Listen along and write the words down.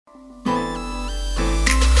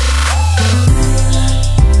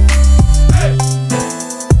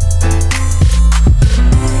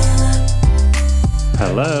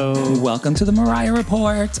Welcome to the Mariah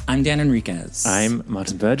Report. I'm Dan Enriquez. I'm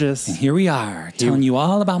Martin Burgess. And here we are, telling you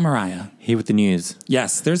all about Mariah. Here with the news.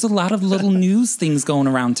 Yes, there's a lot of little news things going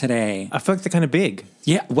around today. I feel like they're kind of big.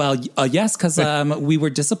 Yeah, well, yes, because we were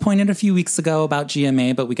disappointed a few weeks ago about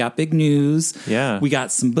GMA, but we got big news. Yeah. We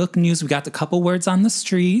got some book news. We got a couple words on the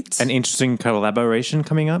street. An interesting collaboration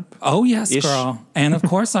coming up. Oh, yes, Ish. girl. And, of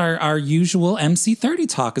course, our usual MC30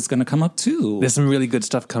 talk is going to come up, too. There's some really good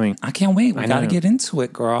stuff coming. I can't wait. We I got to know. get into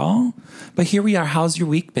it, girl. But here we are. How's your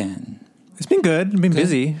week been? It's been good. I've been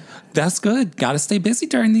busy. That's good. Got to stay busy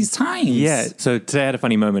during these times. Yeah. So today I had a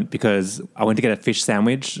funny moment because I went to get a fish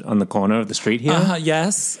sandwich on the corner of the street here.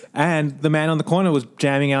 Yes. And the man on the corner was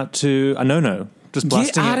jamming out to a no-no. Just Get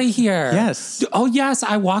blasting out of it. here. Yes. Oh, yes.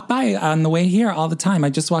 I walk by it on the way here all the time. I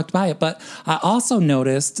just walked by it. But I also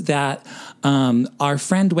noticed that our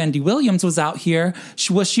friend Wendy Williams was out here.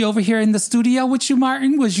 Was she over here in the studio with you,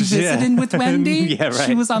 Martin? Was you Yeah. visiting with Wendy? Yeah, right.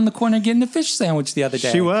 She was on the corner getting a fish sandwich the other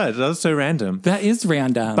day. She was. That was so random. That is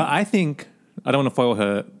random. But I think, I don't want to foil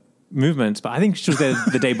her movements, but I think she was there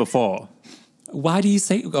the day before. Why do you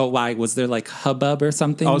say, why? Was there like hubbub or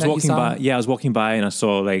something I was that you walking saw? by. Yeah, I was walking by and I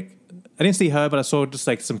saw like, I didn't see her, but I saw just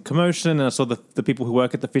like some commotion and I saw the people who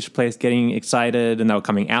work at the fish place getting excited and they were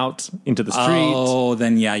coming out into the street. Oh,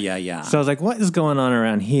 then yeah. So I was like, what is going on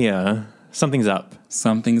around here? Something's up.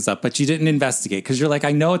 Something's up. But you didn't investigate because you're like,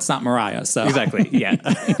 I know it's not Mariah. So Exactly. Yeah.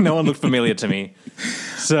 No one looked familiar to me.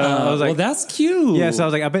 So I was like, well, that's cute. yeah. So I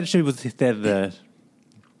was like, I bet she was there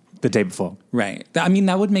the day before. Right. I mean,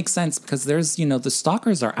 that would make sense because there's, the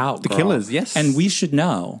stalkers are out. The killers, yes. And we should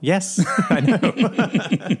know. Yes, I know.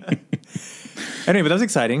 Anyway, but that was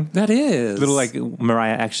exciting. That is. Little like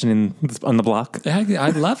Mariah action on the block. I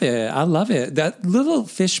love it. I love it. That little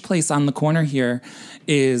fish place on the corner here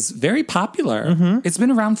is very popular. It's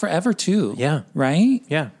been around forever too. Yeah. Right?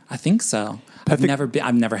 Yeah. I think so. I've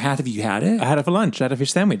never had. Have you had it? I had it for lunch. I had a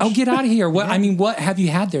fish sandwich. Oh, get out of here. What I mean, what have you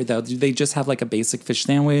had there though? Do they just have like a basic fish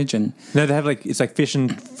sandwich and No, they have it's like fish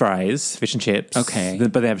and fries, fish and chips. Okay.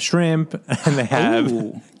 But they have shrimp and they have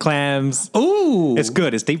Ooh. clams. Ooh. It's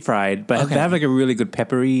good. It's deep fried, but Okay. they have like a really good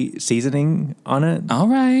peppery seasoning on it. All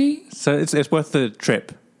right. So it's worth the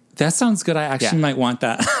trip. That sounds good. I actually Yeah. might want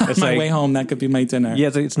that. On It's my like- way home, that could be my dinner.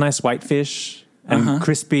 Yeah, it's nice white fish and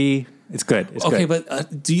crispy. It's good. It's Okay, good.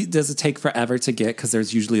 but does it take forever to get? Because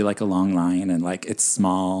there's usually like a long line and like it's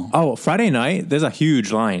small. Oh, Friday night, there's a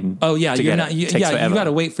huge line. Oh yeah, to you're get not. it. You, Takes yeah, forever. you got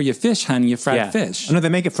to wait for your fish, honey. Your fried Yeah. fish. Oh, no, they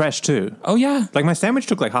make it fresh too. Oh yeah. Like my sandwich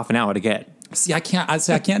took like half an hour to get, See, I can't. I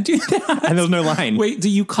can't do that. and there was no line. Wait, do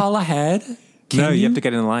you call ahead? no, Can you have to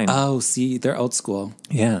get in the line. Oh, see, they're old school.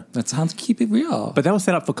 Yeah. That's how to keep it real. But that was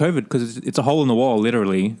set up for COVID because it's a hole in the wall,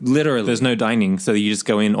 literally. Literally, There's no dining, so you just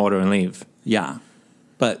go in, order, and leave. yeah.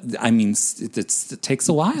 But I mean, it takes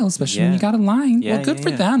a while, especially when Yeah. you got a line. Yeah, well, good yeah, for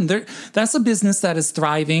yeah. them. That's a business that is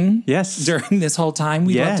thriving. Yes. During this whole time,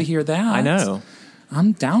 we love to hear that. I know.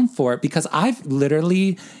 I'm down for it because I've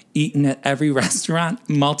literally eaten at every restaurant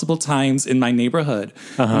multiple times in my neighborhood,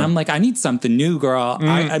 and I'm like, I need something new, girl.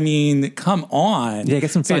 I mean, come on. Yeah,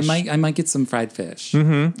 get some So fish. I might get some fried fish.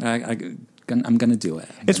 I'm gonna do it.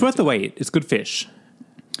 It's worth the wait. It's good fish.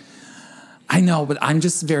 I know, but I'm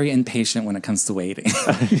just very impatient when it comes to waiting.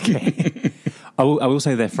 Okay. I will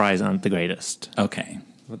say their fries aren't the greatest. Okay,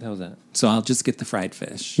 What the hell was that? so I'll just get the fried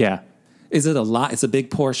fish. Yeah. Is it a lot? It's a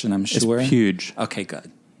big portion, I'm It's sure. huge. Okay,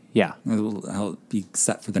 good. Yeah. I'll be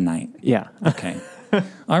set for the night. Yeah. Okay.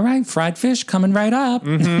 All right, fried fish coming right up.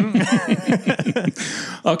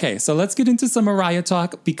 Okay, so let's get into some Mariah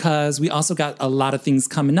talk because we also got a lot of things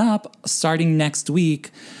coming up. Starting next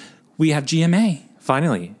week, we have GMA.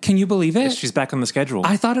 Finally. Can you believe it? She's back on the schedule.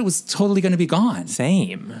 I thought it was totally going to be gone.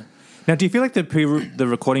 Same. Now, do you feel like the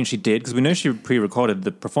recording she did, because we know she pre-recorded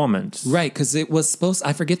the performance. Right, because it was supposed,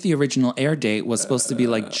 I forget the original air date, was supposed to be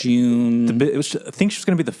like June. I think she was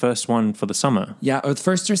going to be the first one for the summer. Yeah, or the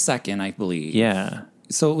first or second, I believe. Yeah.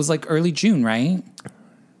 So it was like early June, right?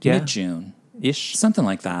 Yeah. Mid-June. Ish. Something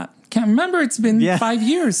like that. Can't remember. It's been Yeah. 5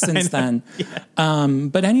 years since then.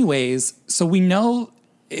 But anyways, so we know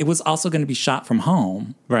it was also going to be shot from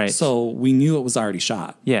home. Right. So we knew it was already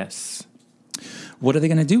shot. Yes. What are they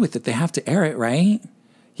going to do with it? They have to air it, right?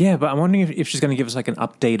 Yeah, but I'm wondering if she's going to give us like an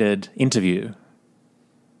updated interview.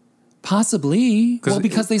 Possibly. Well, it-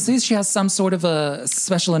 because they say she has some sort of a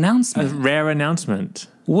special A announcement. rare announcement.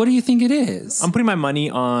 What do you think it is? I'm putting my money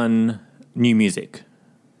on new music,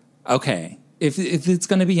 Okay. If it's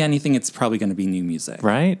going to be anything, it's probably going to be new music.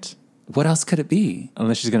 right? What else could it be?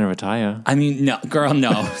 Unless she's going to retire. I mean, no, girl,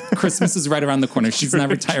 no. Christmas is right around the corner. She's not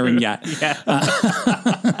retiring yet.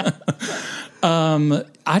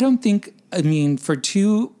 I don't think. I mean, for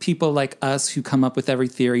two people like us who come up with every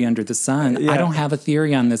theory under the sun, I don't have a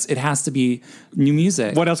theory on this. It has to be new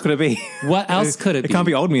music. What else could it be? What else could it be? It can't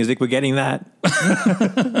be old music. We're getting that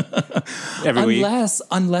every week.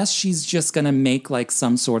 Unless she's just going to make like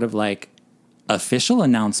some sort of like official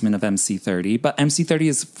announcement of MC30, but MC30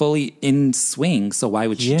 is fully in swing, so why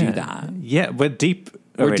would she do that? Yeah, we're deep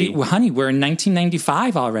already. Well, honey, we're in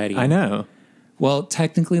 1995 already. I know. Well,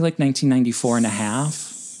 technically like 1994 and a half.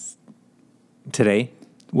 Today?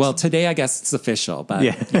 Well, today I guess it's official, but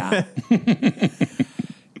yeah.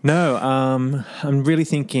 No, I'm really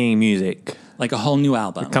thinking music. Like a whole new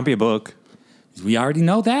album. It can't be a book. We already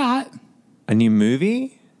know that. A new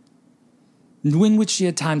movie? When would she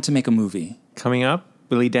have time to make a movie? Coming up?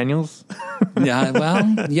 Billy Daniels? Yeah,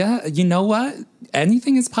 well, yeah. You know what?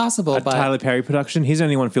 Anything is possible. A Tyler Perry production? He's the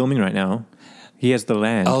only one filming right now. He has the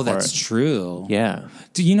land. Oh, that's true. Yeah.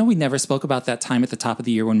 Do you know we never spoke about that time at the top of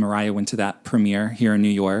the year when Mariah went to that premiere here in New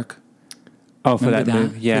York? Oh, for Remember that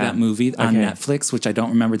movie? Yeah. For that movie on Netflix, which I don't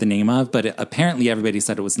remember the name of, but apparently everybody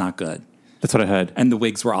said it was not good. That's what I heard. And the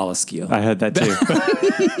wigs were all askew. I heard that too.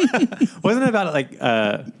 Wasn't it about like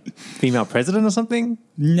female president or something?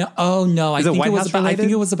 No, oh no! I think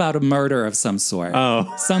related? it was about a murder of some sort.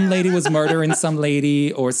 Oh, some lady was murdering some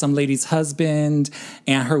lady or some lady's husband,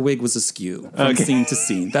 and her wig was askew from scene to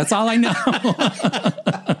scene. That's all I know.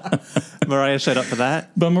 Mariah showed up for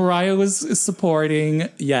that, but Mariah was supporting.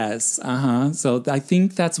 Yes, So I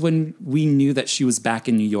think that's when we knew that she was back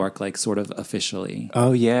in New York, like sort of officially.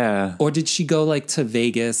 Oh yeah. Or did she go like to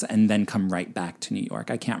Vegas and then come right back to New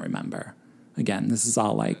York? I can't remember. Again, this is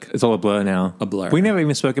all like... It's all a blur now. A blur. We never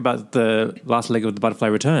even spoke about the last leg of the Butterfly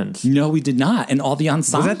Returns. No, we did not. And all the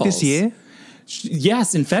ensembles. Was that this year?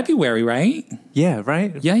 Yes, in February, right? Yeah,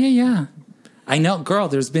 right? Yeah. I know, girl,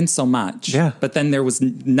 there's been so much. Yeah. But then there was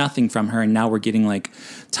nothing from her, and now we're getting like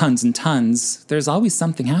tons and tons. There's always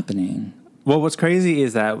something happening. Well, what's crazy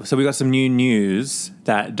is that... So we got some new news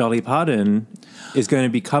that Dolly Parton is going to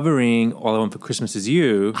be covering All I Want for Christmas Is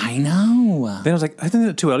You. I know. Then I was like, I think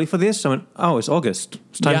it's too early for this. I went, oh, it's August.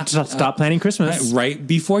 It's time to start planning Christmas. Right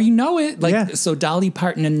before you know it. So Dolly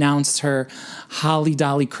Parton announced her Holly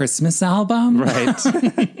Dolly Christmas album. Right.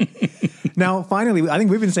 Now, finally, I think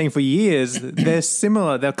we've been saying for years, they're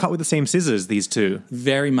similar. They're cut with the same scissors, these two.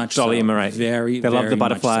 Very much Dolly so. and Mariah. They love the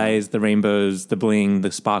butterflies, the rainbows, the bling,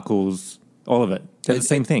 the sparkles, all of it. They're the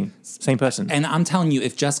same thing. Same person. And I'm telling you,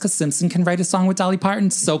 if Jessica Simpson can write a song with Dolly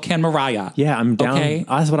Parton, so can Mariah. Yeah, I'm down. Okay?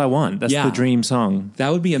 That's what I want. That's the dream song.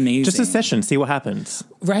 That would be amazing. Just a session, see what happens.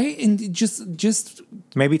 Right? And just...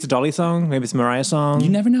 Maybe it's a Dolly song. Maybe it's a Mariah song. You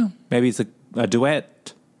never know. Maybe it's a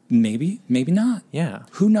duet. Maybe not. Yeah.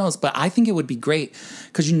 Who knows? But I think it would be great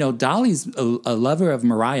because, Dolly's a lover of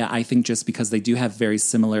Mariah, I think, just because they do have very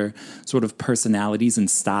similar sort of personalities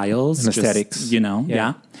and styles. And aesthetics.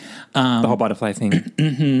 Yeah. The whole butterfly thing.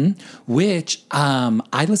 Mm-hmm. Which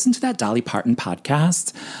I listened to that Dolly Parton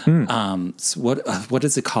podcast. So what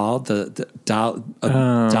is it called? The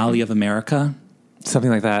Dolly of America?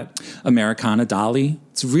 Something like that. Americana Dolly.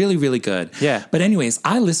 It's really, really good. Yeah. But anyways,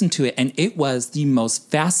 I listened to it and it was the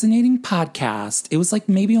most fascinating podcast. It was like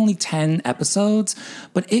maybe only 10 episodes,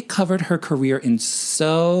 but it covered her career in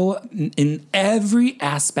every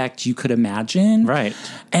aspect you could imagine. Right.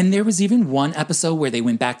 And there was even one episode where they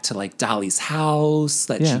went back to like Dolly's house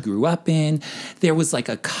that she grew up in. There was like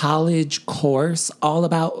a college course all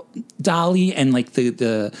about Dolly, and like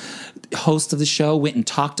the host of the show went and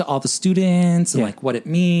talked to all the students and like what it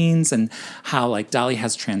means and how like Dolly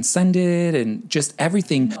has transcended and just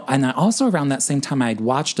everything. And I also around that same time I had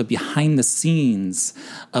watched a behind the scenes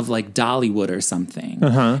of like Dollywood or something.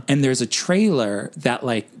 And there's a trailer that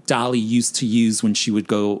like Dolly used to use when she would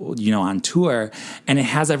go, on tour, and it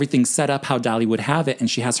has everything set up how Dolly would have it, and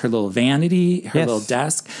she has her little vanity, her little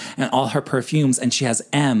desk, and all her perfumes, and she has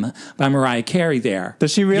M by Mariah Carey there.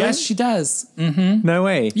 Does she really? Yes, she does. No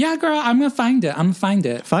way. Yeah, girl, I'm gonna find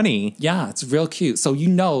it. Funny. Yeah, it's real cute. So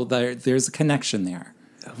there's a connection there.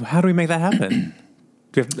 How do we make that happen?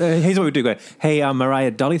 Here's what we do. Go, hey,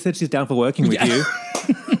 Mariah, Dolly said she's down for working with you.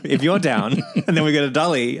 If you're down. And then we go to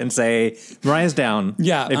Dolly and say, Mariah's down.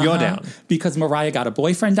 Yeah. If you're down. Because Mariah got a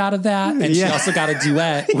boyfriend out of that. And she also got a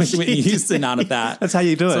duet with Whitney Houston out of that. That's how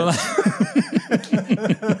you do it.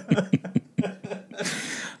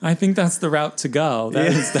 I think that's the route to go. That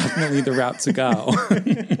is definitely the route to go.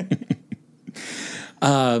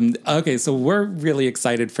 Okay, so we're really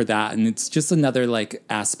excited for that, and it's just another like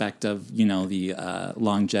aspect of the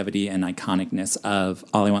longevity and iconicness of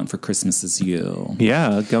 "All I Want for Christmas Is You."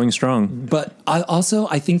 Yeah, going strong. But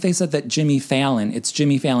I think they said that it's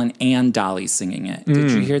Jimmy Fallon and Dolly singing it.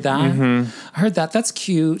 Did you hear that? I heard that. That's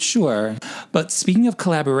cute, sure. But speaking of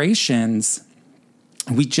collaborations,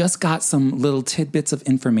 we just got some little tidbits of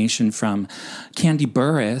information from Candy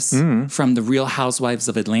Burris from The Real Housewives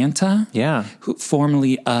of Atlanta. Yeah.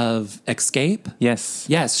 Formerly of Escape. Yes.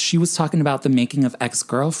 Yes, she was talking about the making of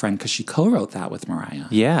Ex-Girlfriend because she co-wrote that with Mariah.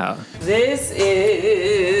 Yeah. This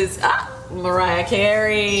is Mariah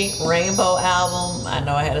Carey Rainbow album. I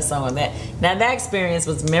know I had a song on that. Now that experience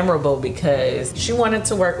was memorable because she wanted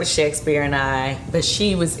to work with Shakespeare and I, but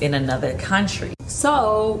she was in another country.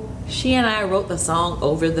 So she and I wrote the song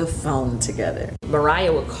over the phone together.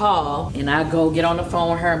 Mariah would call and I'd go get on the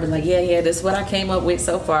phone with her and be like, yeah, this is what I came up with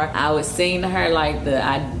so far. I would sing to her like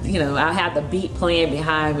I had the beat playing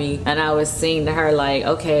behind me and I would sing to her like,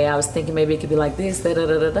 okay, I was thinking maybe it could be like this, da da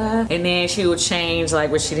da da da. And then she would change like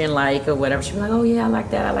what she didn't like or whatever. She'd be like, oh yeah, I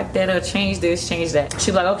like that, or change this, change that.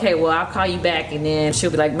 She'd be like, okay, well I'll call you back, and then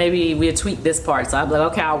she'll be like, maybe we'll tweak this part. So I'd be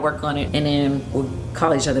like, okay, I'll work on it, and then we'll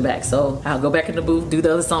call each other back. So I'll go back in the booth, do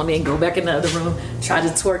the other song, then go back in the other room, try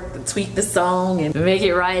to tweak the song and make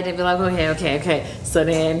it right, and be like, okay. So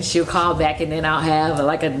then she'll call back, and then I'll have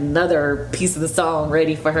like another piece of the song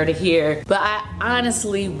ready for her to hear. But I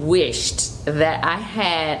honestly wished that I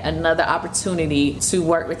had another opportunity to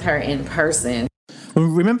work with her in person.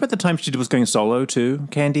 Remember at the time she was going solo too,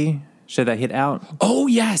 Candy? She had that hit out. Oh,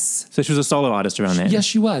 yes. So she was a solo artist around then. Yes,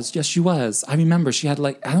 she was. I remember she had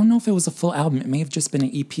I don't know if it was a full album. It may have just been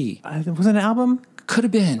an EP. Was it an album? Could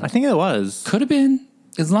have been. I think it was. Could have been.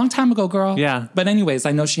 It was a long time ago, girl. Yeah. But anyways,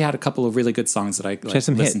 I know she had a couple of really good songs that I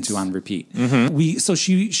listened to on repeat. So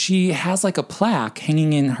she has like a plaque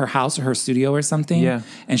hanging in her house or her studio or something. Yeah.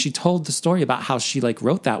 And she told the story about how she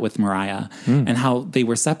wrote that with Mariah and how they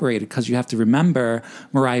were separated, because you have to remember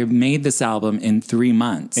Mariah made this album in 3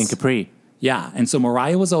 months. In Capri. Yeah. And so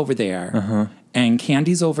Mariah was over there and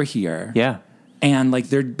Candy's over here. Yeah. And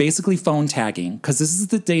they're basically phone tagging, because this is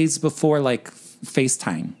the days before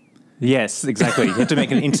FaceTime. Yes, exactly. You have to make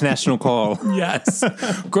an international call. Yes.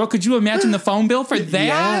 Girl, could you imagine the phone bill for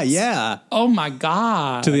that? Yeah. Oh, my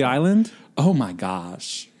God. To the island? Oh, my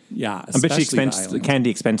gosh. Yeah. I bet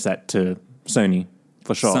Candy expensed that to Sony,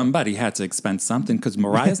 for sure. Somebody had to expense something, because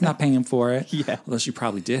Mariah's not paying for it. Yeah. Although she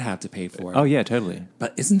probably did have to pay for it. Oh, yeah, totally.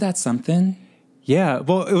 But isn't that something? Yeah.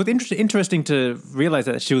 Well, it was interesting to realize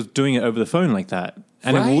that she was doing it over the phone like that.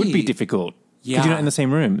 And it would be difficult. Yeah. Because you're not in the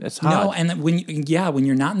same room. It's hard. No, and when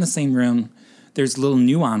you're not in the same room, there's little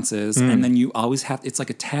nuances, and then you always it's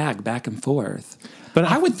like a tag back and forth. But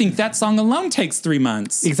I would think that song alone takes 3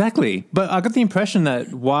 months. Exactly. But I got the impression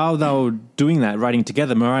that while they were doing that, writing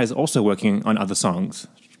together, Mariah's also working on other songs,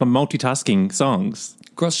 multitasking songs.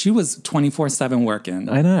 Girl, she was 24/7 working.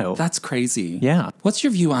 I know. That's crazy. Yeah. What's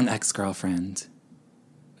your view on Ex-Girlfriend?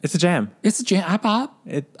 It's a jam. It's a jam. I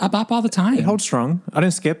bop all the time. It holds strong. I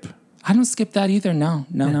don't skip. I don't skip that either. No.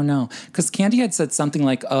 Because Candy had said something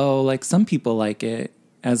like, some people like it,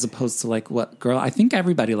 as opposed to what? Girl, I think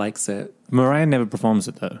everybody likes it. Mariah never performs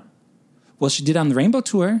it, though. Well, she did on the Rainbow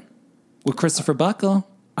Tour with Christopher Buckle.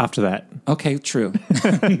 After that. Okay, true.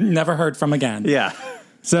 Never heard from again. Yeah.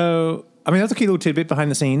 So, that's a cute little tidbit behind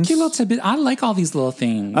the scenes. Cute little tidbit. I like all these little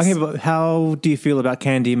things. Okay, but how do you feel about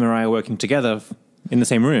Candy and Mariah working together in the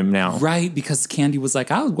same room now? Right, because Candy was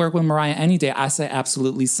like, I would work with Mariah any day. I say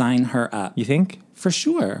absolutely sign her up. You think? For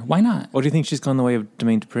sure. Why not? Or do you think she's gone the way of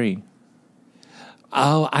Jermaine Dupri?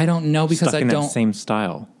 Oh, I don't know, because Stuck in that same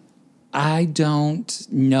style. I don't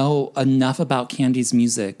know enough about Candy's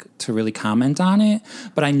music to really comment on it,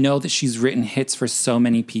 but I know that she's written hits for so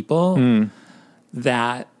many people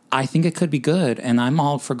that I think it could be good, and I'm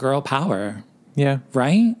all for girl power. Yeah.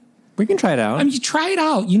 Right? We can try it out. You try it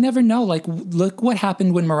out. You never know. Look what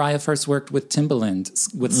happened when Mariah first worked with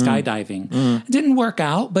Timbaland with skydiving. It didn't work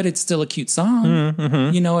out, but it's still a cute song.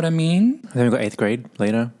 You know what I mean? And then we got 8th grade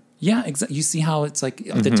later. Yeah, exactly. You see how it's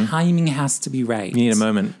the timing has to be right. You need a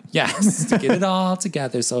moment. Yes, to get it all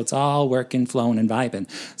together so it's all working, flowing, and vibing.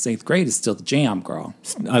 So 8th grade is still the jam, girl.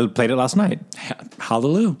 I played it last night.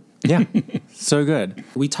 Hallelujah. Yeah, so good.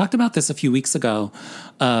 We talked about this a few weeks ago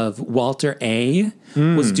of Walter A.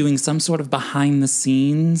 was doing some sort of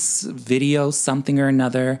behind-the-scenes video, something or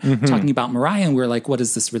another, talking about Mariah, and we were like, what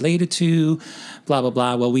is this related to? Blah, blah,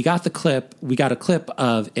 blah. Well, we got the clip. We got a clip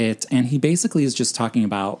of it, and he basically is just talking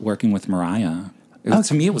about working with Mariah.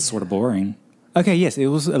 To me, it was sort of boring. Okay, yes, it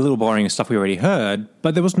was a little boring stuff we already heard,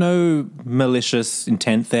 but there was no malicious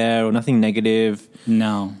intent there or nothing negative.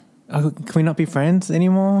 No. Oh, can we not be friends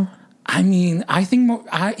anymore? I mean, I think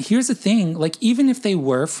here's the thing. Like, even if they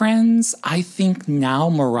were friends, I think now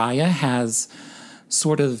Mariah has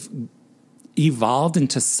sort of evolved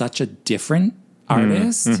into such a different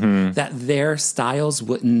artist that their styles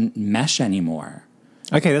wouldn't mesh anymore.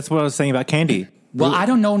 Okay, that's what I was saying about Candy. Well, I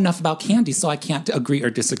don't know enough about Candy, so I can't agree or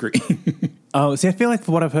disagree. Oh, see, I feel like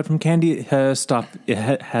for what I've heard from Candy, her stuff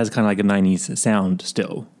has kind of like a 90s sound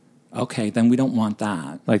still. Okay, then we don't want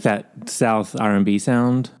that. Like that South R&B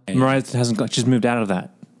sound. Mariah hasn't got, she's moved out of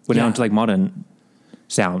that. We're down to like modern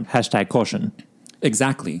sound. # caution.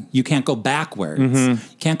 Exactly. You can't go backwards. You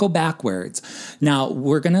can't go backwards. Now,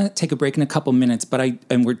 we're going to take a break in a couple minutes,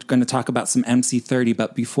 and we're going to talk about some MC30.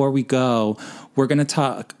 But before we go, we're going to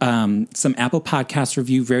talk some Apple Podcast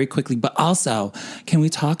review very quickly. But also, can we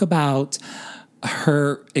talk about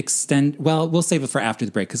her well, we'll save it for after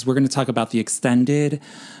the break because we're going to talk about the extended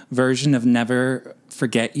version of Never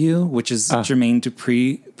Forget You, which is Jermaine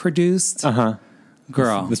Dupri produced.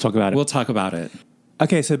 Girl. Let's talk about it. We'll talk about it.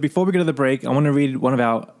 Okay, so before we go to the break, I want to read one of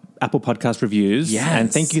our Apple Podcast reviews. Yes.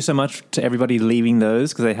 And thank you so much to everybody leaving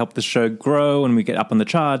those because they help the show grow and we get up on the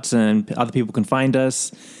charts and other people can find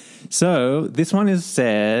us. So this one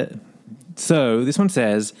says,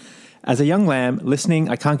 as a young lamb listening,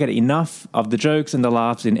 I can't get enough of the jokes and the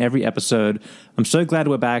laughs in every episode. I'm so glad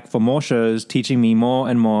we're back for more shows teaching me more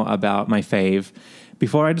and more about my fave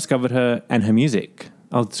before I discovered her and her music.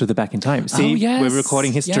 Oh, so they're back in time. See, yes, we're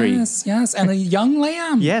recording history. Yes, and a young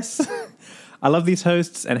lamb. Yes. I love these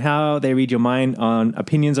hosts and how they read your mind on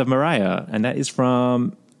opinions of Mariah. And that is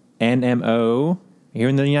from NMO here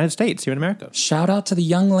in the United States, here in America. Shout out to the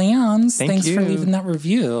young lambs. Thanks you. for leaving that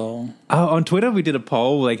review. Oh, on Twitter, we did a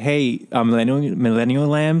poll like, hey, millennial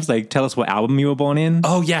lambs, like, tell us what album you were born in.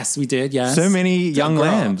 Oh, yes, we did, yes. So many young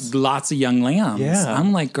lambs. Lots of young lambs. Yeah.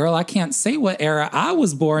 I'm like, girl, I can't say what era I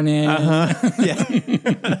was born in.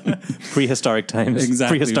 Yeah. Prehistoric times.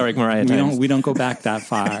 Exactly. Prehistoric Mariah times. We don't go back that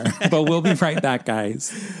far. But we'll be right back,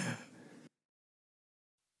 guys.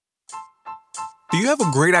 Do you have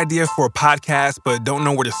a great idea for a podcast but don't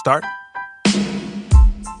know where to start?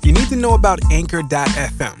 You need to know about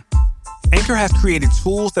Anchor.fm. Anchor has created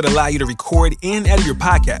tools that allow you to record and edit your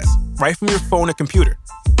podcast right from your phone or computer.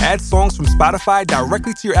 Add songs from Spotify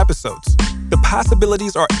directly to your episodes. The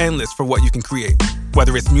possibilities are endless for what you can create,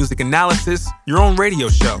 whether it's music analysis, your own radio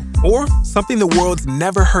show, or something the world's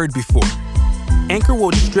never heard before. Anchor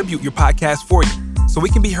will distribute your podcast for you, so we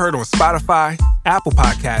can be heard on Spotify, Apple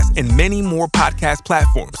Podcasts, and many more podcast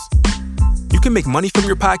platforms. You can make money from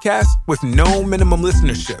your podcast with no minimum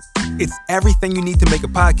listenership. It's everything you need to make a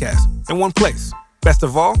podcast in one place. Best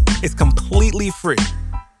of all, it's completely free.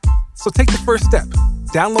 So take the first step.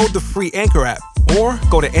 Download the free Anchor app or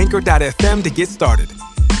go to anchor.fm to get started.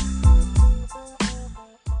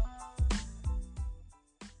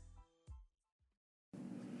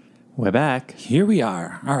 We're back. Here we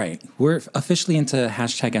are. All right. We're officially into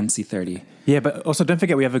 #MC30. Yeah, but also don't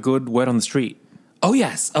forget we have a good word on the street. Oh,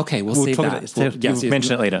 yes. Okay, we'll save that. We'll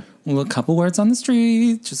mention it later. Well, a couple words on the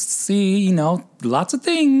street, just to see, lots of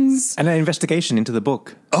things. And an investigation into the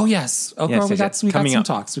book. Oh, yes. Oh, girl, we got some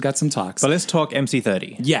talks. We got some talks. So let's talk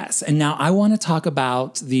MC30. Yes, and now I want to talk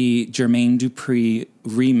about the Jermaine Dupri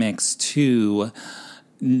remix to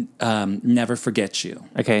Never Forget You.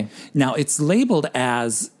 Okay. Now, it's labeled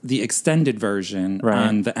as the extended version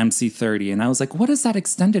on the MC30. And I was like, what is that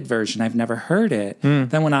extended version? I've never heard it.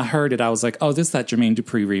 Then when I heard it, I was like, oh, this is that Jermaine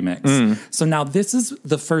Dupri remix. So now this is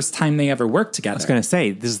the first time they ever worked together. I was going to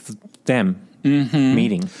say, this is them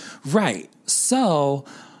meeting. Right. So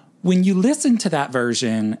when you listen to that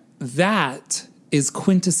version, that is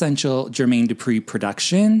quintessential Jermaine Dupri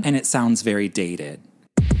production, and it sounds very dated.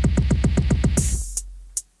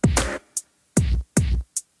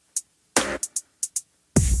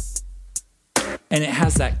 And it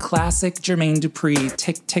has that classic Jermaine Dupri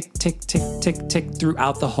tick, tick, tick, tick, tick, tick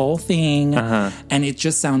throughout the whole thing. And it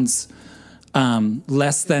just sounds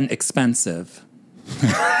less than expensive.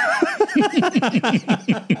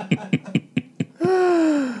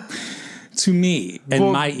 To me,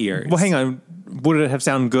 in my ears. Well, hang on. Would it have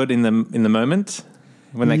sounded good in the moment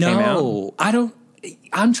when they came out? No, I don't.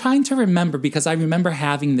 I'm trying to remember because I remember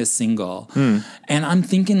having this single and I'm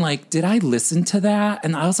thinking like, did I listen to that?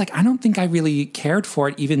 And I was like, I don't think I really cared for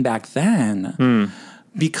it even back then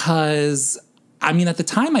because I mean, at the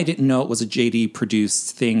time I didn't know it was a JD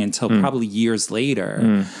produced thing until probably years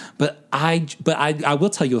later. But I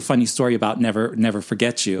will tell you a funny story about Never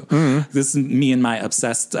Forget You. This is me and my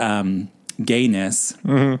obsessed gayness.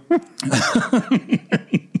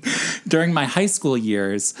 During my high school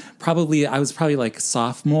years, I was probably like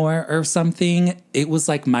sophomore or something. It was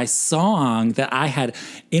like my song that I had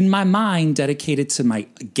in my mind dedicated to my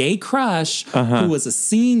gay crush who was a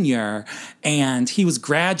senior, and he was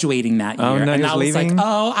graduating that year. Oh, no, and I was leaving? like,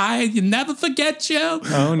 I never forget you.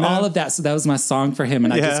 Oh, no. All of that. So that was my song for him.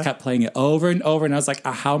 And I just kept playing it over and over. And I was like,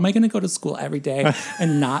 how am I going to go to school every day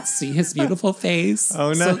and not see his beautiful face?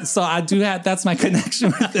 Oh, no. So I do have, that's my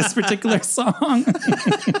connection with this particular song.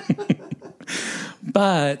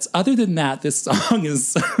 But other than that, this song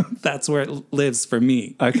is, that's where it lives for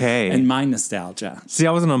me. Okay. And my nostalgia. See,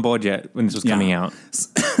 I wasn't on board yet when this was coming out.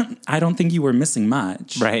 I don't think you were missing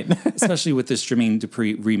much. Right. Especially with this Jermaine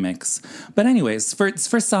Dupri remix. But anyways,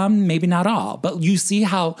 for some, maybe not all. But you see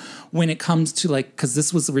how when it comes to like, because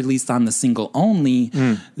this was released on the single only,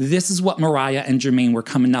 this is what Mariah and Jermaine were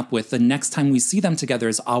coming up with. The next time we see them together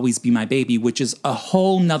is Always Be My Baby, which is a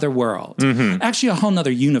whole nother world. Actually, a whole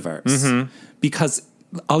nother universe. Because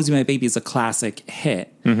Always Be My Baby is a classic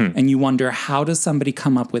hit. And you wonder, how does somebody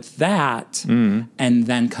come up with that and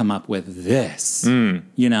then come up with this?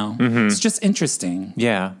 You know? It's just interesting.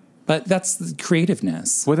 Yeah. But that's the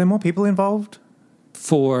creativeness. Were there more people involved?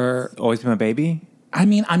 For, Always Be My Baby? I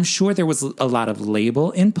mean, I'm sure there was a lot of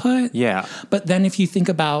label input. Yeah. But then if you think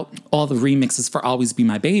about all the remixes for Always Be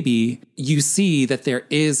My Baby, you see that there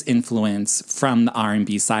is influence from the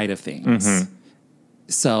R&B side of things.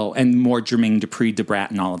 So, and more Jermaine Dupri, Debrat,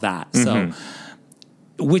 and all of that. So,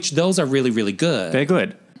 which those are really, really good. They're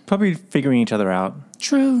good. Probably figuring each other out.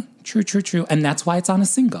 True. And that's why it's on a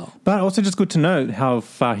single. But also just good to know how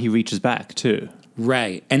far he reaches back, too.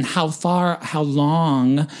 Right. And how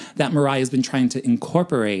long that Mariah's been trying to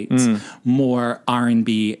incorporate more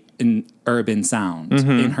R&B and urban sound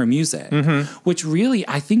in her music. Which really,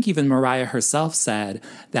 I think even Mariah herself said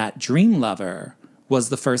that Dream Lover was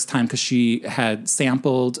the first time, because she had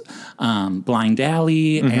sampled Blind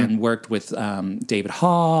Alley and worked with David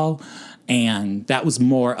Hall, and that was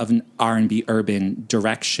more of an R&B urban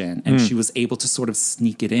direction, and she was able to sort of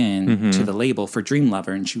sneak it in to the label for Dream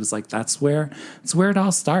Lover, and she was like, that's where it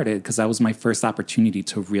all started, because that was my first opportunity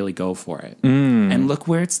to really go for it. And look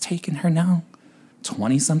where it's taken her now,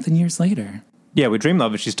 20-something years later. Yeah, with Dream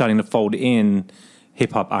Lover, she's starting to fold in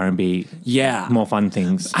hip-hop, R&B, more fun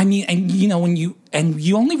things. I mean, and you know, you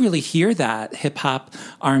only really hear that hip-hop,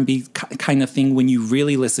 R&B kind of thing when you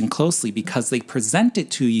really listen closely, because they present it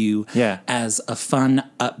to you as a fun,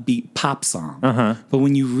 upbeat pop song. But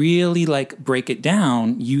when you really like break it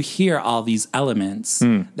down, you hear all these elements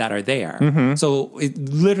that are there. So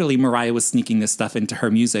literally Mariah was sneaking this stuff into her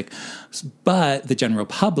music, but the general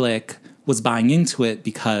public was buying into it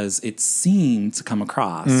because it seemed to come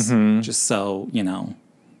across just so, you know,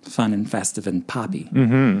 fun and festive and poppy.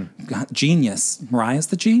 Genius. Mariah's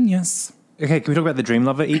the genius. Okay, can we talk about the Dream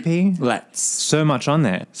Lover EP? Let's. So much on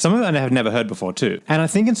there. Some of them I have never heard before, too. And I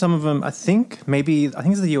think in some of them, I think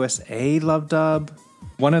it's the USA Love Dub.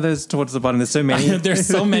 One of those towards the bottom. There's so many. There's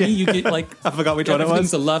so many. You get like... I forgot which one it was.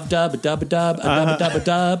 Everything's a love dub, a dub, a dub, a dub, a dub, a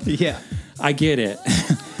dub. Yeah. I get it.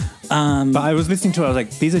 But I was listening to it, I was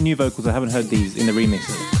like, these are new vocals. I haven't heard these in the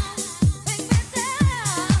remixes.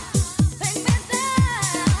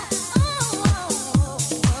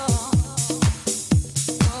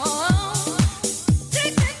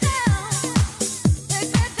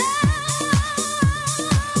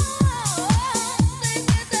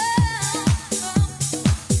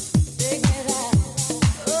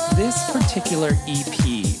 This particular EP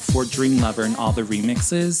for Dream Lover and all the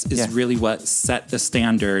remixes is really what set the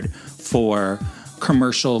standard for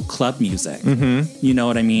commercial club music. You know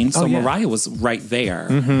what I mean? So Mariah was right there.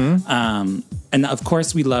 And of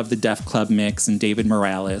course we love the Def Club mix and David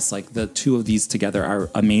Morales. Like the two of these together are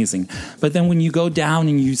amazing. But then when you go down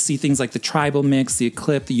and you see things like the Tribal mix, the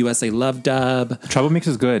Eclipse, the USA Love Dub. Tribal mix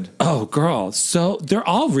is good. Oh, girl. So they're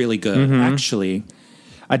all really good, actually.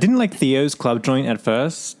 I didn't like Theo's club joint at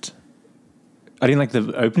first. I didn't like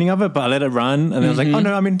the opening of it, but I let it run. And then I was like, oh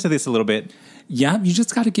no, I'm into this a little bit. Yeah, you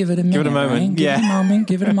just got to give it a minute. Give it a moment. Right?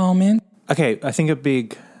 Give it a moment. Okay, I think a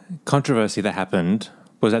big controversy that happened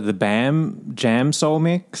was that the BAM Jam Soul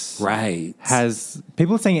mix has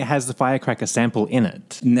people saying it has the Firecracker sample in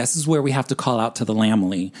it. And this is where we have to call out to the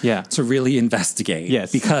Lamely to really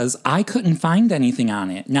investigate. Because I couldn't find anything on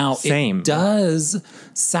it. Now, it does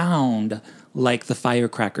sound like the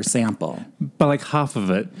firecracker sample. But like half of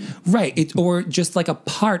it. Right. Or just like a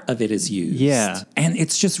part of it is used. Yeah. And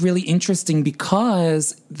it's just really interesting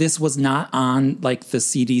because this was not on like the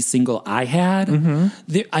CD single I had.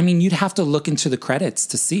 I mean, you'd have to look into the credits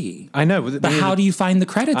to see. I know. But how do you find the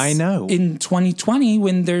credits I know. in 2020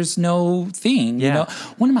 when there's no thing? Yeah. You know,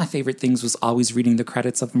 one of my favorite things was always reading the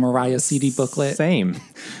credits of Mariah's CD booklet. Same.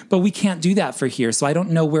 But we can't do that for here, so I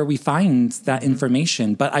don't know where we find that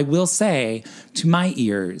information. But I will say, to my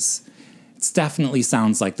ears, it definitely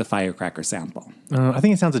sounds like the firecracker sample. I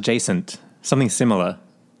think it sounds adjacent. Something similar.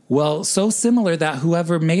 Well, so similar that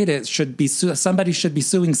whoever made it should be somebody should be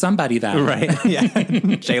suing somebody that Right. Yeah.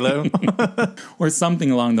 J-Lo. or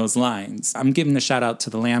something along those lines. I'm giving a shout out to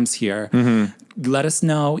the Lambs here. Let us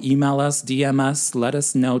know, email us, DM us, let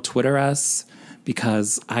us know, Twitter us,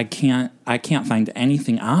 because I can't find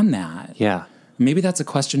anything on that. Yeah. Maybe that's a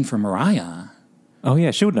question for Mariah. Oh,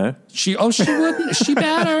 yeah. She would know. She wouldn't. She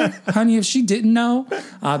better. Honey, if she didn't know,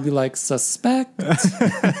 I'd be like, suspect.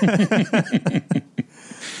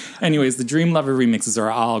 Anyways, the Dream Lover remixes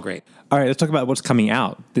are all great. All right. Let's talk about what's coming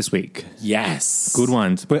out this week. Yes. Good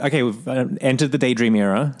ones. But, okay. We've entered the Daydream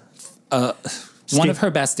era. One of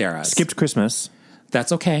her best eras. Skipped Christmas.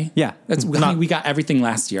 That's okay. Yeah. Honey, we got everything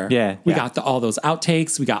last year. Yeah, We yeah. got all those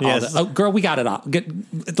outtakes. We got Yes. all the... Oh, girl, we got it all.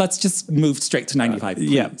 Let's just move straight to 95, please.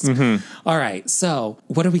 Yeah. All right. So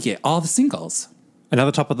what do we get? All the singles.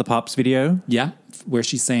 Another Top of the Pops video. Yeah. Where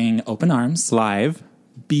she's saying Open Arms. Live.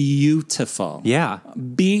 Beautiful. Yeah.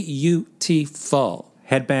 Beautiful.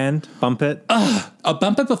 Headband. Bump It. A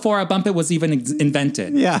Bump It before a Bump It was even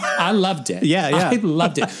invented. Yeah. I loved it. Yeah, yeah. I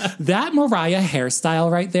loved it. That Mariah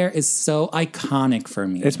hairstyle right there is so iconic for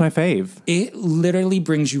me. It's my fave. It literally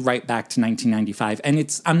brings you right back to 1995.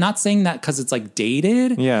 And I'm not saying that because it's like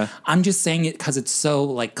dated. Yeah. I'm just saying it because it's so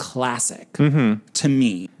like classic to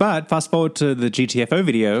me. But fast forward to the GTFO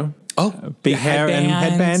video. Oh, Big the hair and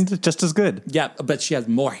headband, just as good. Yeah, but she has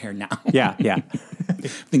more hair now. Yeah, yeah.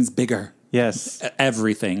 Things bigger. Yes.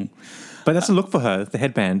 Everything. But that's a look for her, the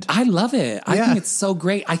headband. I love it. I Yeah. think it's so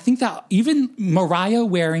great. I think that even Mariah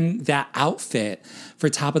wearing that outfit for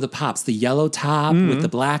Top of the Pops, the yellow top with the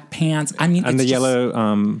black pants. I mean, And it's the just, yellow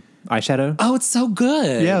eyeshadow. Oh, it's so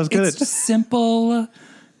good. Yeah, it was good. It's just simple.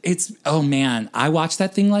 Oh man, I watched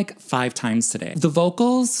that thing like 5 times today. The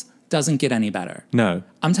vocals doesn't get any better. No.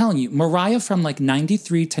 I'm telling you, Mariah from like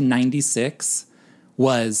 93 to 96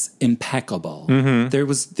 was impeccable.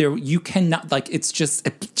 You cannot, like, it's just,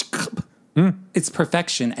 it's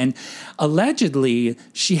perfection. And allegedly,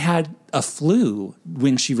 she had a flu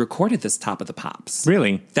when she recorded this Top of the Pops.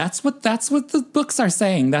 Really? That's what the books are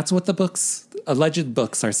saying. That's what the alleged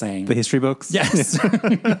books are saying. The history books? Yes.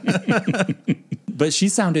 But she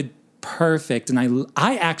sounded perfect. And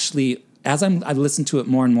I actually, as I listened to it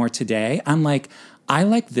more and more today, I'm like, I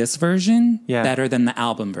like this version better than the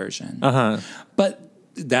album version. But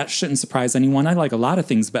that shouldn't surprise anyone. I like a lot of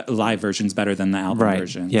things, but live versions better than the album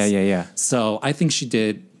versions. Yeah. So I think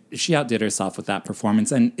she outdid herself with that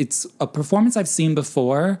performance. And it's a performance I've seen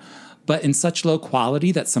before, but in such low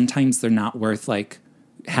quality that sometimes they're not worth like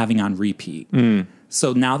having on repeat.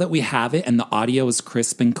 So now that we have it and the audio is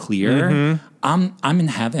crisp and clear, I'm in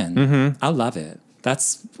heaven. I love it.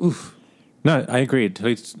 That's oof. No, I agreed.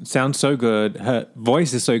 It sounds so good. Her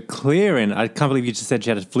voice is so clear, and I can't believe you just said she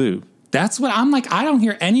had a flu. That's what I'm like. I don't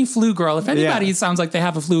hear any flu, girl. If anybody Yeah. sounds like they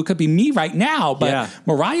have a flu, it could be me right now. But Yeah.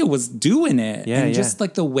 Mariah was doing it. Yeah, and just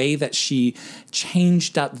like the way that she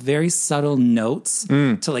changed up very subtle notes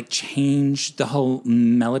to like change the whole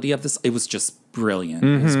melody of this, it was just brilliant.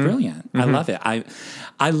 It was brilliant. I love it.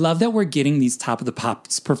 I love that we're getting these Top of the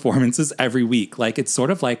Pops performances every week. Like it's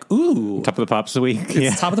sort of like, ooh, Top of the Pops a week.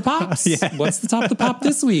 it's Top of the Pops. What's the Top of the Pop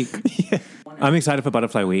this week? I'm excited for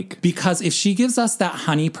Butterfly Week. Because if she gives us that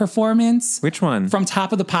Honey performance, Which one? from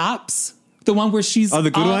Top of the Pops, the one where she's Oh,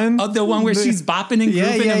 the good one? Oh, the one where she's bopping and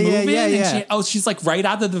grooving and moving, yeah. and she's like right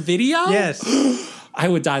out of the video. Yes. I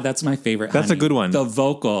would die. That's my favorite. That's a Honey. good one. The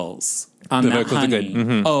vocals on The that vocals are Honey.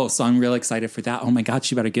 good. Oh, so I'm really excited for that. Oh my God,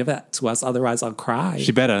 she better give that to us, otherwise I'll cry.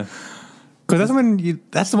 She better. Because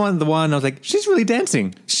that's the one I was like, she's really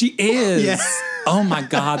dancing. She is. Yes. Oh my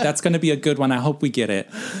God, that's going to be a good one. I hope we get it.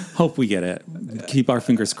 Keep our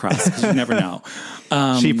fingers crossed because you never know.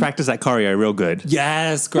 She practiced that choreo real good.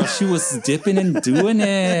 Yes, girl, she was dipping and doing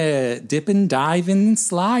it. Dipping, diving, and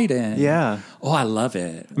sliding. Yeah. Oh, I love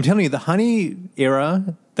it. I'm telling you, the Honey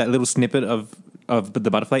era, that little snippet of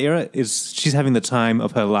the Butterfly era, she's having the time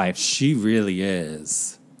of her life. She really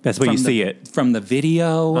is. That's where you from see it. From the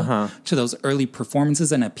video to those early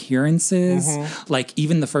performances and appearances. Like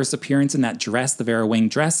even the first appearance in that dress, the Vera Wang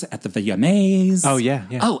dress at the VMAs. Oh, yeah.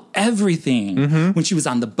 Oh, everything. When she was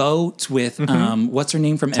on the boat with, what's her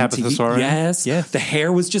name from Tabitha MTV? Soren. Yes. The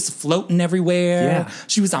hair was just floating everywhere. Yeah.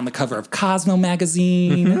 She was on the cover of Cosmo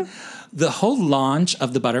magazine. The whole launch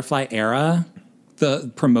of the Butterfly era,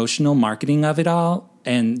 the promotional marketing of it all,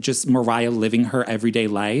 and just Mariah living her everyday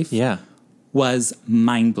life. Yeah. Was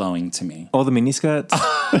mind-blowing to me. All the miniskirts.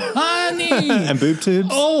 Honey! And boob tubes.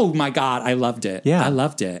 Oh my God, I loved it. Yeah. I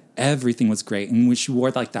loved it. Everything was great. And when she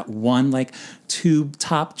wore like that one like tube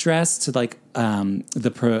top dress to like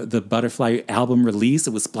the Butterfly album release,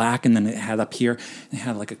 it was black and then it had up here, it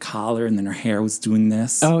had like a collar and then her hair was doing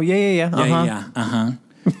this. Oh, yeah. Yeah.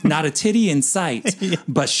 Not a titty in sight,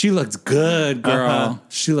 but she looked good, girl.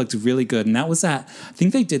 She looked really good. And that was I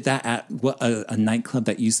think they did that at a nightclub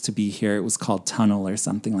that used to be here. It was called Tunnel or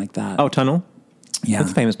something like that. Oh, Tunnel? yeah.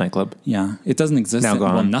 That's a famous nightclub. Yeah. It doesn't exist. Now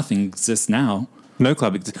gone. Well, nothing exists now. No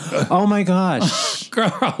club exists. Oh my gosh.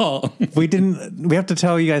 Girl. We have to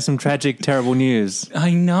tell you guys some tragic, terrible news.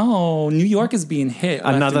 I know. New York is being hit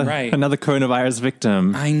left and right. Another coronavirus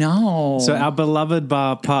victim. I know. So our beloved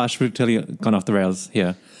bar Posh, we've totally gone off the rails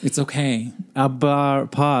here. It's okay. Our bar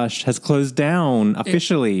Posh has closed down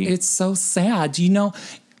officially. It's so sad. Do you know,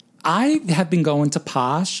 I have been going to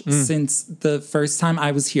Posh since the first time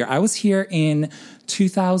I was here. I was here in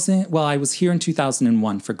 2000. Well, I was here in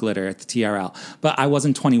 2001 for Glitter at the TRL, but I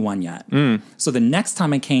wasn't 21 yet. So the next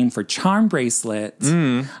time I came for Charm Bracelet,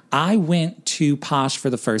 I went to Posh for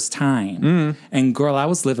the first time. And girl, I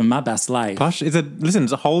was living my best life. Posh is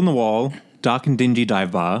it's a hole in the wall, dark and dingy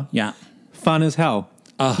dive bar. Yeah. Fun as hell.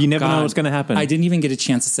 Oh, you never know God. what's going to happen. I didn't even get a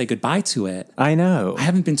chance to say goodbye to it. I know. I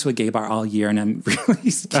haven't been to a gay bar all year, and I'm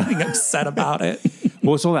really getting upset about it.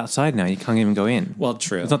 Well, it's all outside now. You can't even go in. Well,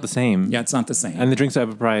 true. It's not the same. Yeah, it's not the same. And the drinks are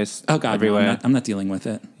overpriced. Oh, God, everywhere. no, I'm not dealing with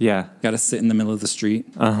it. Yeah. Got to sit in the middle of the street.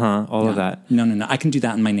 All of that. No. I can do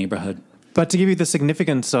that in my neighborhood. But to give you the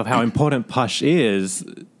significance of how important Posh is,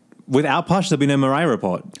 without Posh, there'd be no Mariah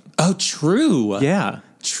Report. Oh, true. Yeah.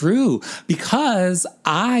 True. Because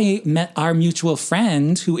I met our mutual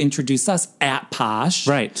friend who introduced us at Posh.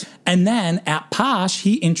 Right. And then at Posh,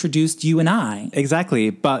 he introduced you and I.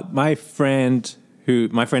 Exactly. But my friend who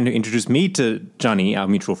introduced me to Johnny, our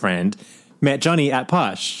mutual friend, met Johnny at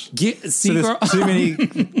Posh. See, girl? Too many,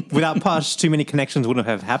 without Posh, too many connections wouldn't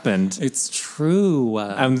have happened. It's true.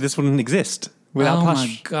 This wouldn't exist without oh Posh.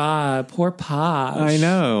 My God, poor Posh. I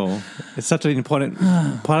know. It's such an important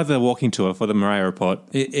part of the walking tour for the Mariah Report.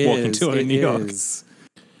 It is. Walking tour in New York.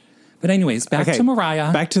 But anyways, back to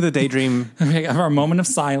Mariah. Back to the Daydream. We have our moment of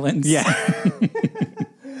silence. Yeah.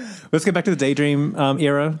 Let's get back to the Daydream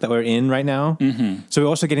era that we're in right now. So we're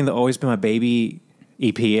also getting the Always Be My Baby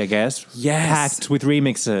EP, I guess. Yes. Packed with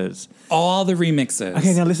remixes. All the remixes.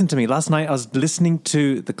 Okay, now listen to me. Last night I was listening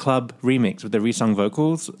to the club remix with the resung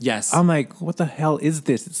vocals. Yes. I'm like, what the hell is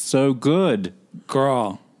this? It's so good.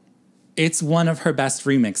 Girl, it's one of her best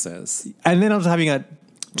remixes. And then I was having a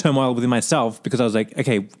turmoil within myself because I was like,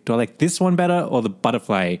 okay, do I like this one better or the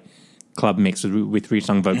Butterfly club mix with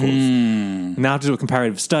resung vocals? Now I have to do a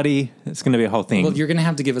comparative study. It's going to be a whole thing. Well, you're going to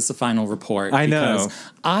have to give us a final report. I know.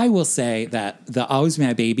 I will say that the Always Be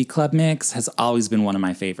My Baby club mix has always been one of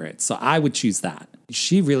my favorites. So I would choose that.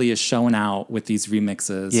 She really is showing out with these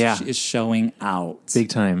remixes. Yeah. She is showing out. Big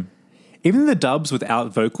time. Even the dubs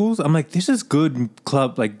without vocals, I'm like, this is good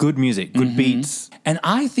club, like good music, good beats. And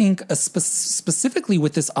I think specifically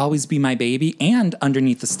with this Always Be My Baby and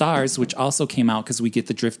Underneath the Stars, which also came out because we get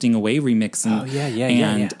the Drifting Away remix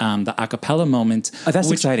and, the acapella moment. Oh,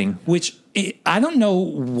 that's exciting. I don't know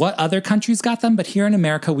what other countries got them, but here in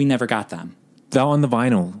America, we never got them. They're on the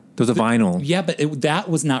vinyl. There was a vinyl. Yeah, but that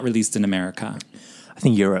was not released in America. I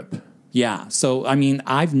think Europe. Yeah. So, I mean,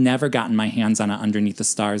 I've never gotten my hands on an Underneath the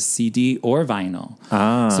Stars CD or vinyl.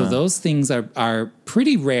 So those things are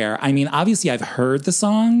pretty rare. I mean, obviously I've heard the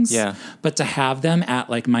songs. Yeah. But to have them at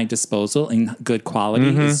like my disposal in good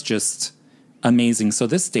quality is just amazing. So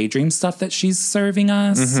this Daydream stuff that she's serving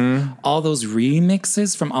us, all those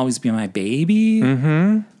remixes from Always Be My Baby.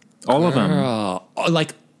 All of them.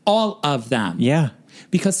 Like all of them. Yeah.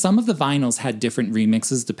 Because some of the vinyls had different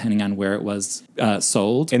remixes depending on where it was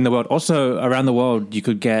sold. In the world. Also, around the world, you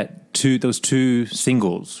could get those two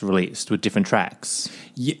singles released with different tracks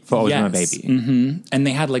for Always Be My Baby. And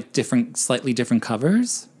they had like slightly different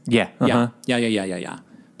covers. Yeah. Yeah.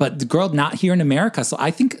 But the girl, not here in America. So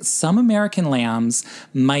I think some American lambs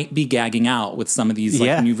might be gagging out with some of these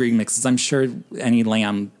new remixes. I'm sure any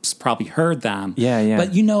lambs probably heard them. Yeah.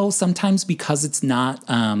 But you know, sometimes because it's not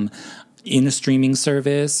in a streaming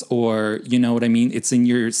service, or you know what I mean, it's in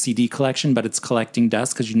your CD collection, but it's collecting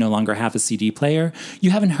dust because you no longer have a CD player,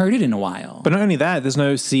 you haven't heard it in a while. But not only that, there's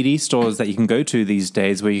no CD stores that you can go to these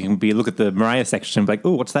days where you can look at the Mariah section and be like,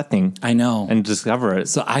 oh, what's that thing? I know. And discover it.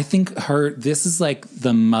 So I think this is like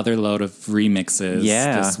the motherlode of remixes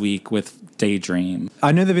this week with Daydream.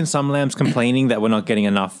 I know there have been some lambs complaining that we're not getting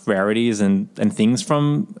enough rarities and things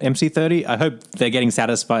from MC30. I hope they're getting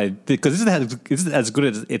satisfied because this is as good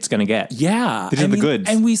as it's going to get. Yeah. These are the goods.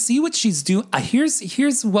 And we see what she's doing.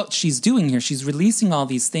 Here's what she's doing here. She's releasing all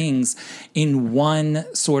these things in one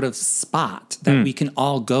sort of spot that we can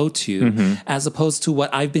all go to, as opposed to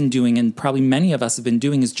what I've been doing, and probably many of us have been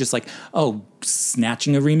doing, is just like,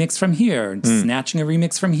 snatching a remix from here, snatching a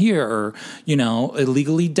remix from here, or, you know,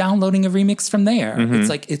 illegally downloading a remix from there. It's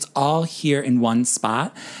like, it's all here in one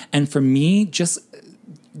spot. And for me, just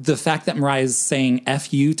the fact that Mariah is saying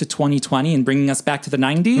F you to 2020 and bringing us back to the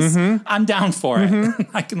 90s, I'm down for it.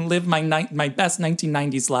 I can live my best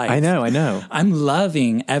 1990s life. I know. I'm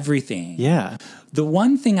loving everything. Yeah. The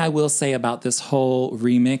one thing I will say about this whole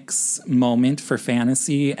remix moment for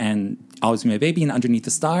Fantasy and Always Be My Baby and Underneath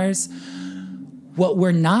the Stars, what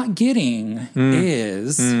we're not getting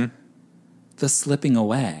is the Slipping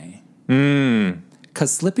Away.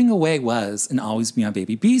 Because Slipping Away was an Always Be My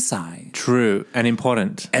Baby B-side. True. And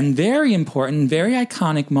important. And very important, very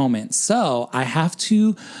iconic moment. So I have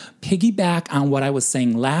to piggyback on what I was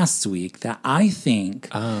saying last week, that I think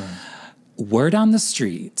word on the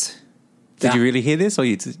street. Did you really hear this, or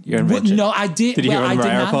you're invention? No, I did. Did you hear on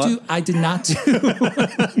Mariah Report? I did not do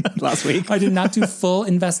last week. I did not do full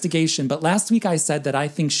investigation, but last week I said that I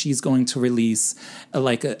think she's going to release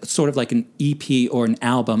sort of like an EP or an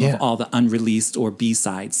album of all the unreleased or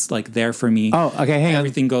B-sides, like There For Me. Oh, okay, hang on.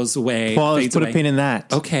 Everything goes away. Well, let's fades put away. a pin in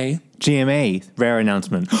that. Okay. GMA, rare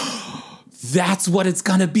announcement. That's what it's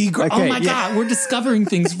going to be. Okay, oh my God, we're discovering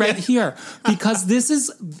things right here. Because this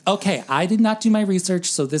is, okay, I did not do my research,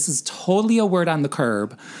 so this is totally a word on the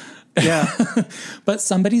curb. Yeah. But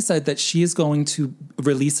somebody said that she is going to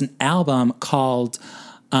release an album called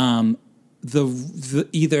I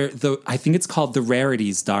think it's called The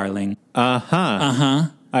Rarities, Darling.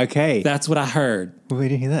 Okay. That's what I heard. Where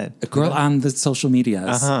did you hear that? A girl on the social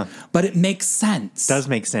medias. But it makes sense. Does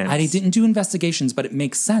make sense. I didn't do investigations, but it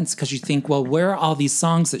makes sense because you think, well, where are all these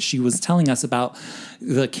songs that she was telling us about?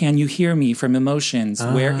 The Can You Hear Me from Emotions?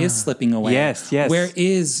 Where is Slipping Away? Yes. Where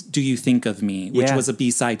is Do You Think of Me? Which was a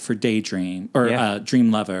B-side for Daydream or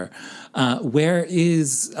Dream Lover. Where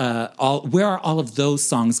are all of those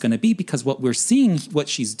songs going to be? Because what we're seeing, what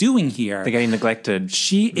she's doing here, They're getting neglected.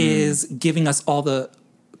 she is giving us all the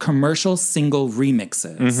commercial single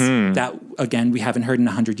remixes that, again, we haven't heard in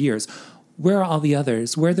 100 years. Where are all the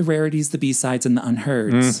others? Where are the rarities, the B-sides, and the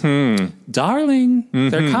unheards? Darling,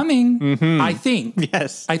 they're coming, I think.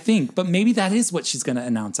 Yes. I think. But maybe that is what she's going to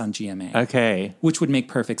announce on GMA. Okay. Which would make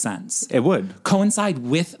perfect sense. It would. Coincide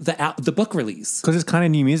with the book release. Because it's kind of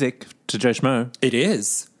new music to Joe Schmo. It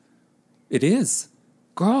is. It is.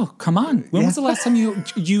 Girl, come on. When was the last time you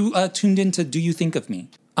tuned into Do You Think of Me?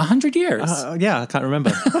 100 years. Yeah, I can't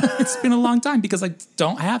remember. It's been a long time because I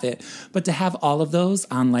don't have it. But to have all of those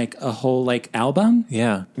on like a whole like album.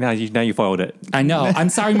 Yeah. Now you foiled it. I know. I'm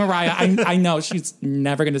sorry, Mariah. I know she's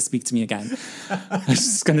never going to speak to me again.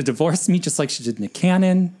 She's going to divorce me just like she did Nick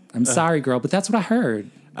Cannon. I'm sorry, girl, but that's what I heard.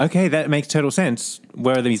 Okay, that makes total sense.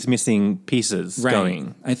 Where are these missing pieces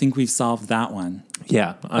going? I think we've solved that one.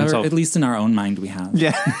 Yeah. Or at least in our own mind we have.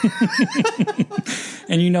 Yeah.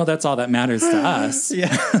 And you know that's all that matters to us.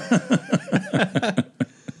 Yeah.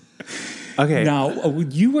 Okay. Now,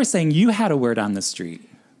 you were saying you had a word on the street.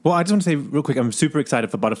 Well, I just want to say real quick, I'm super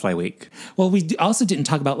excited for Butterfly Week. Well, we also didn't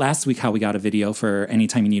talk about last week how we got a video for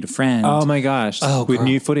Anytime You Need a Friend. Oh my gosh. With girl.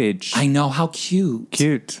 new footage. I know, how cute.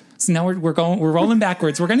 Cute. So now we're rolling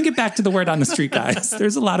backwards. We're going to get back to the word on the street, guys.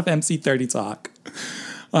 There's a lot of MC30 talk.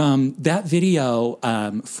 That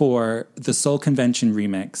video for the Soul Convention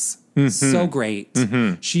remix, so great.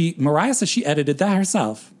 Mariah says she edited that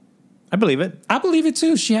herself. I believe it. I believe it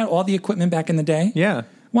too. She had all the equipment back in the day. Yeah.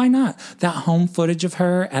 Why not? That home footage of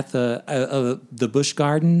her at the Busch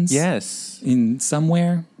Gardens. Yes. In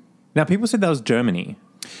somewhere. Now, people said that was Germany.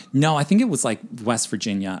 No, I think it was like West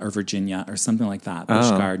Virginia or something like that.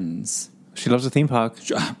 Busch Gardens. She loves a theme park.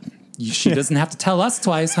 She doesn't have to tell us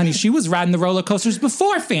twice, honey. She was riding the roller coasters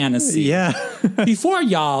before Fantasy. Yeah. Before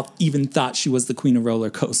y'all even thought she was the queen of roller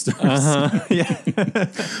coasters. Yeah.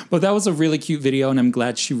 But that was a really cute video, and I'm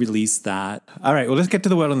glad she released that. All right, well, let's get to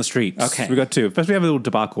the word on the streets. Okay. We got two. First, we have a little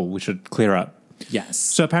debacle we should clear up. Yes.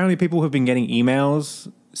 So apparently people have been getting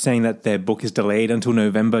emails saying that their book is delayed until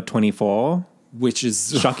November 24. which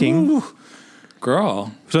is Shocking. Ooh,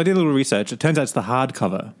 girl. So I did a little research. It turns out it's the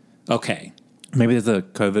hardcover. Okay. Maybe there's a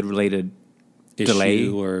COVID-related delay.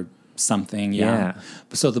 Issue or something. Yeah.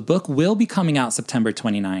 So the book will be coming out September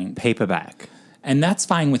 29th. Paperback. And that's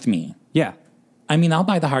fine with me. Yeah. I mean, I'll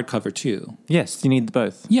buy the hardcover too. Yes, you need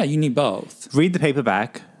both. Yeah, you need both. Read the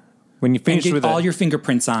paperback. When you And finish get with all it, your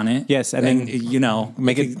fingerprints on it. Yes, and then you know,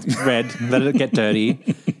 make it red, let it get dirty,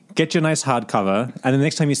 get you a nice hardcover, and the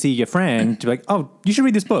next time you see your friend, to be like, oh, you should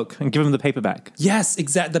read this book, and give them the paperback. Yes,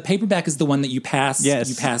 exactly. The paperback is the one that you pass. Yes.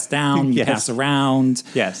 You pass down. You Yes. pass around.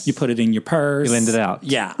 Yes. You put it in your purse. You lend it out.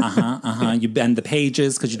 Yeah. You bend the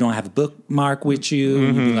pages because you don't have a bookmark with you.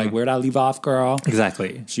 You'd be like, "Where'd I leave off, girl?"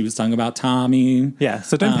 Exactly. She was talking about Tommy. Yeah,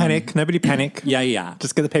 so don't panic. Nobody panic. Yeah.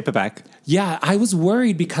 Just get the paperback. Yeah, I was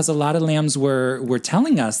worried because a lot of lambs were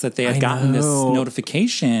telling us that they had I gotten this know.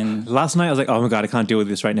 notification. Last night I was like, oh my God, I can't deal with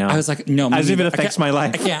this right now. I was like, no, me As if it neither. affects my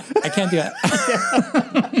life. I can't do it.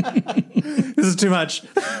 This is too much.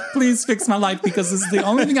 Please fix my life because this is the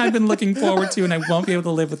only thing I've been looking forward to and I won't be able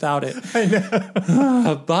to live without it. I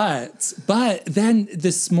know. But then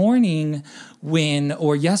this morning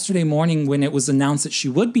yesterday morning when it was announced that she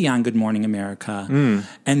would be on Good Morning America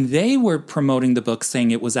and they were promoting the book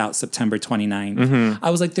saying it was out September 29th. I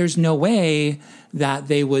was like, there's no way that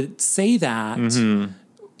they would say that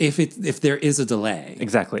if there is a delay.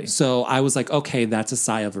 Exactly. So I was like, okay, that's a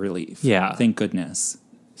sigh of relief. Yeah. Thank goodness.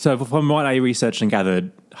 So from what I researched and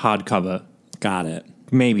gathered, hardcover, Got it.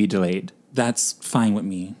 maybe delayed. That's fine with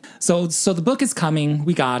me. So the book is coming.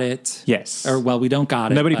 We got it. Yes. Or well, we don't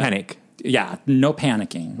got it. Nobody but- panic. Yeah, no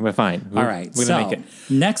panicking. We're fine. All right. We're going to make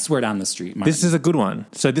it. Next word on the street, Martin. This is a good one.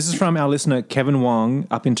 So this is from our listener, Kevin Wong,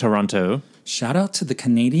 up in Toronto. Shout out to the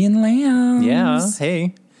Canadian lambs. Yeah.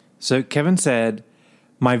 Hey. So Kevin said,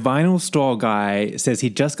 my vinyl store guy says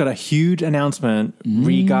he just got a huge announcement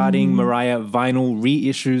regarding Mariah vinyl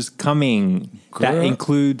reissues coming. That Girl.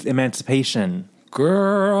 includes Emancipation.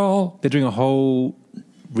 Girl. They're doing a whole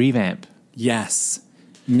revamp. Yes.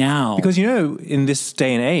 Now. Because, you know, in this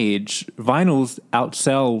day and age, vinyls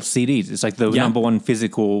outsell CDs. It's like the Yeah. number one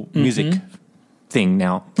physical music thing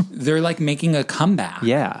now. they're like making a comeback.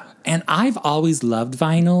 Yeah. And I've always loved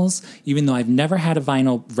vinyls, even though I've never had a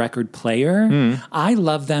vinyl record player. I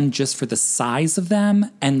love them just for the size of them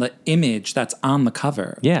and the image that's on the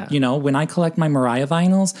cover. Yeah. You know, when I collect my Mariah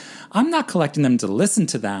vinyls, I'm not collecting them to listen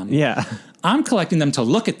to them. Yeah. I'm collecting them to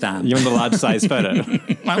look at them. You want the large size photo.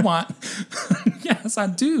 I want, yes, I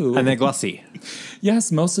do. And they're glossy.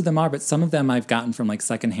 Yes, most of them are, but some of them I've gotten from like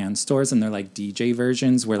secondhand stores, and they're like DJ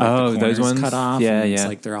versions where like Oh, the those corners ones? cut off. Yeah, and it's yeah.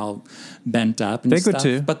 like they're all bent up. And They're good stuff.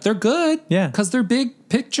 too. But they're good. Yeah. because they're big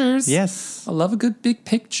pictures. Yes. I love a good big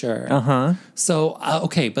picture. Uh-huh. So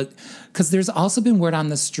okay, but because there's also been word on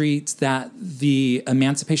the streets that the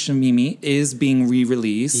Emancipation of Mimi is being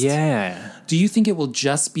re-released. Yeah. Do you think it will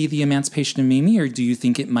just be the Emancipation of Mimi, or do you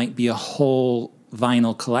think it might be a whole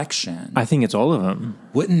vinyl collection? I think it's all of them.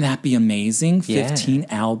 Wouldn't that be amazing? Yeah. 15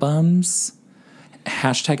 albums.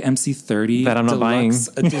 Hashtag MC30 That I'm not deluxe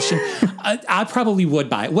edition. I probably would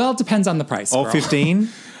buy it. Well, it depends on the price. All girl. 15?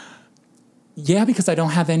 Yeah, because I don't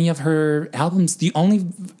have any of her albums. The only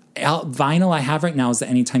vinyl I have right now is the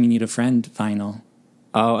Anytime You Need a Friend vinyl.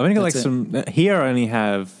 Oh, I'm going to get like That's some... Here I only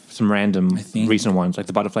have some random think- recent ones, like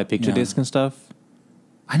the Butterfly Picture Yeah. Disc and stuff.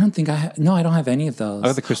 I don't think I have. No, I don't have any of those.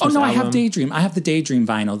 got the Christmas Oh, no, I have album. Daydream. I have the Daydream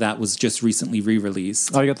vinyl that was just recently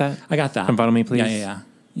re-released. Oh, you got that? I got that. From Vinyl Me, please?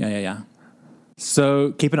 Yeah.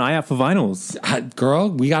 So keep an eye out for vinyls. Girl,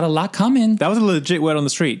 we got a lot coming. That was a legit word on the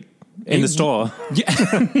street. In the store.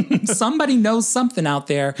 Somebody knows something out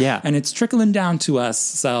there. Yeah. And it's trickling down to us.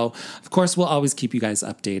 So, of course, we'll always keep you guys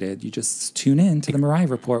updated. You just tune in to the Mariah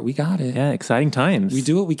Report. We got it. Yeah, exciting times. We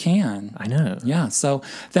do what we can. I know. Yeah. So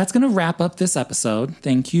that's going to wrap up this episode.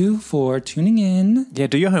 Thank you for tuning in. Yeah,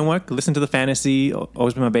 do your homework. Listen to the Fantasy,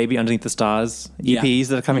 Always Be My Baby, Underneath the Stars Yeah. EPs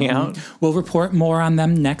that are coming out. We'll report more on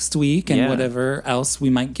them next week and Yeah. whatever else we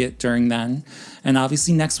might get during then. And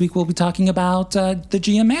obviously, next week we'll be talking about the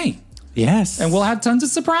GMA. Yes. And we'll have tons of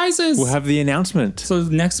surprises. We'll have the announcement. So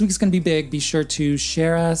next week's going to be big. Be sure to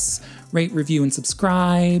share us, rate, review, and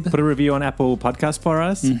subscribe. Put a review on Apple Podcast for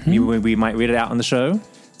us. We might read it out on the show.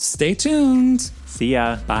 Stay tuned. See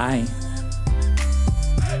ya. Bye.